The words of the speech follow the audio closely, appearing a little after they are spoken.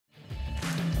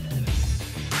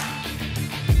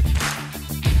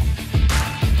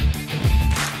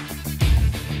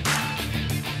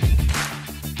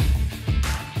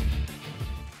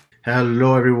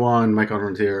Hello everyone, Mike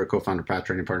AROON here, co-founder, Path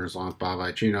Trading Partners, along with Bob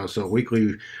Ichino. So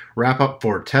weekly wrap up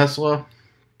for Tesla.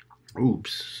 Oops,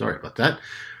 sorry about that.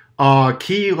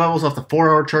 Key levels off the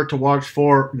 4-hour chart to watch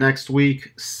for next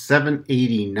week.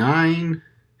 789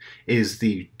 is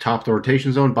the top of the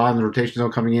rotation zone. Bottom of the rotation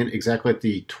zone coming in exactly at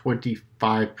the 25%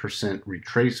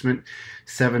 retracement,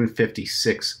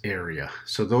 756 area.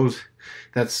 So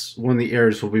that's one of the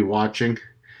areas we'll be watching.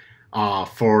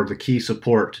 For the key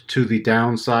support to the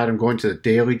downside. I'm going to the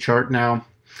daily chart now.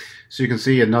 So you can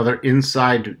see another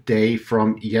inside day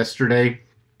from yesterday.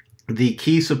 The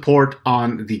key support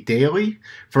on the daily,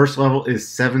 first level is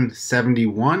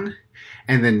 771,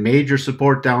 and then major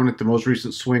support down at the most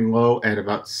recent swing low at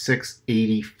about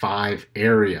 685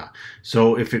 area.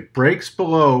 So if it breaks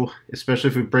below, especially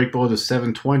if we break below the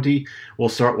 720, we'll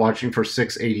start watching for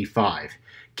 685.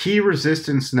 Key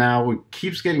resistance now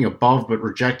keeps getting above but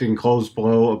rejecting close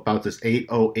below about this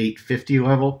 80850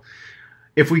 level.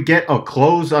 If we get a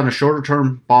close on a shorter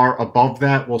term bar above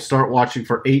that, we'll start watching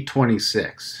for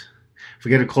 826. If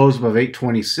we get a close above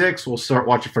 826, we'll start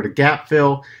watching for the gap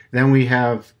fill. Then we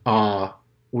have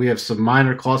some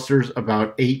minor clusters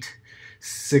about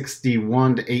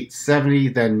 861 to 870,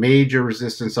 then major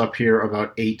resistance up here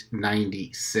about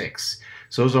 896.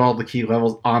 So those are all the key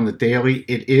levels on the daily.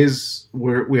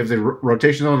 We have the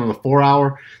rotation zone on the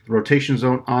 4-hour, the rotation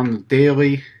zone on the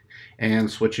daily,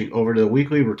 and switching over to the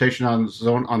weekly, rotation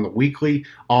zone on the weekly,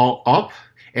 all up,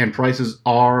 and prices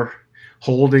are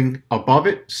holding above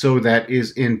it, so that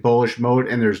is in bullish mode,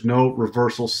 and there's no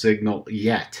reversal signal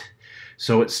yet.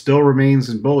 So it still remains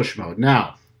in bullish mode.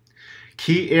 Now,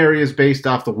 key areas based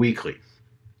off the weekly.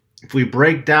 If we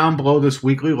break down below this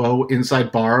weekly low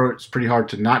inside bar, it's pretty hard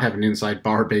to not have an inside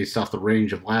bar based off the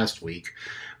range of last week.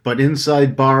 But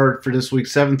inside bar for this week,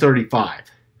 735.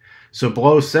 So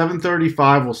below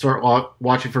 735, we'll start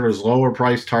watching for those lower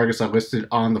price targets I listed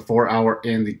on the 4-hour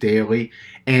and the daily.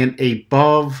 And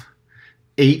above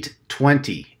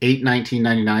 820,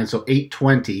 819.99, so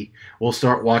 820, we'll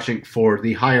start watching for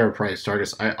the higher price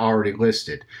targets I already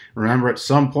listed. Remember, at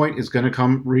some point it's going to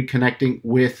come reconnecting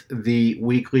with the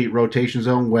weekly rotation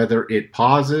zone, whether it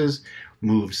pauses,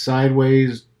 moves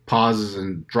sideways, pauses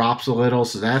and drops a little.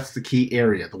 So that's the key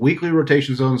area. The weekly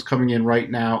rotation zone is coming in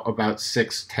right now about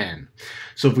 610.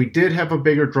 So if we did have a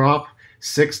bigger drop,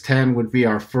 610 would be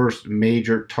our first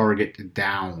major target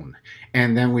down.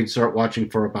 And then we'd start watching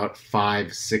for about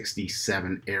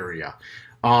 567 area.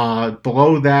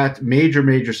 Below that,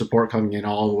 major support coming in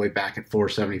all the way back at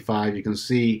 475. You can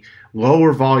see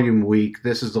lower volume week.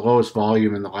 This is the lowest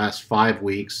volume in the last 5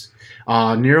 weeks.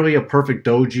 Nearly a perfect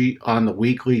doji on the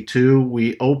weekly too.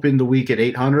 We opened the week at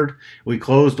 800. We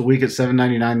closed the week at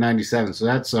 799.97. So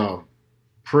that's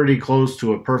pretty close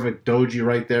to a perfect doji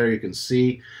right there. You can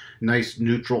see nice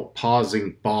neutral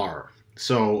pausing bar.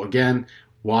 So again,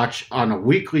 watch on a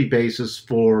weekly basis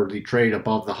for the trade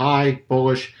above the high,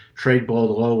 bullish. Trade below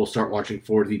the low, we'll start watching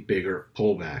for the bigger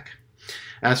pullback.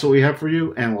 That's what we have for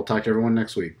you, and we'll talk to everyone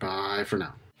next week. Bye for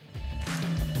now.